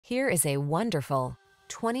Here is a wonderful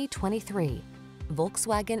 2023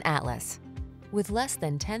 Volkswagen Atlas. With less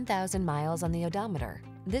than 10,000 miles on the odometer,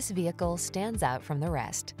 this vehicle stands out from the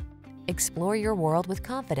rest. Explore your world with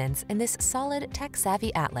confidence in this solid,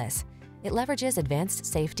 tech-savvy Atlas. It leverages advanced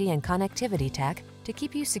safety and connectivity tech to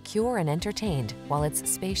keep you secure and entertained, while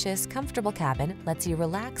its spacious, comfortable cabin lets you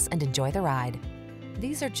relax and enjoy the ride.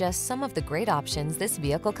 These are just some of the great options this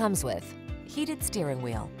vehicle comes with: heated steering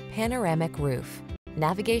wheel, panoramic roof,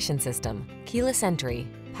 navigation system, keyless entry,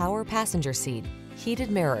 power passenger seat, heated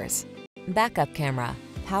mirrors, backup camera,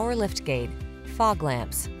 power liftgate, fog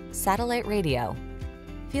lamps, satellite radio.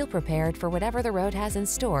 Feel prepared for whatever the road has in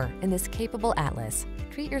store in this capable Atlas.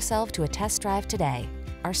 Treat yourself to a test drive today.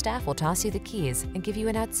 Our staff will toss you the keys and give you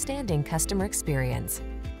an outstanding customer experience.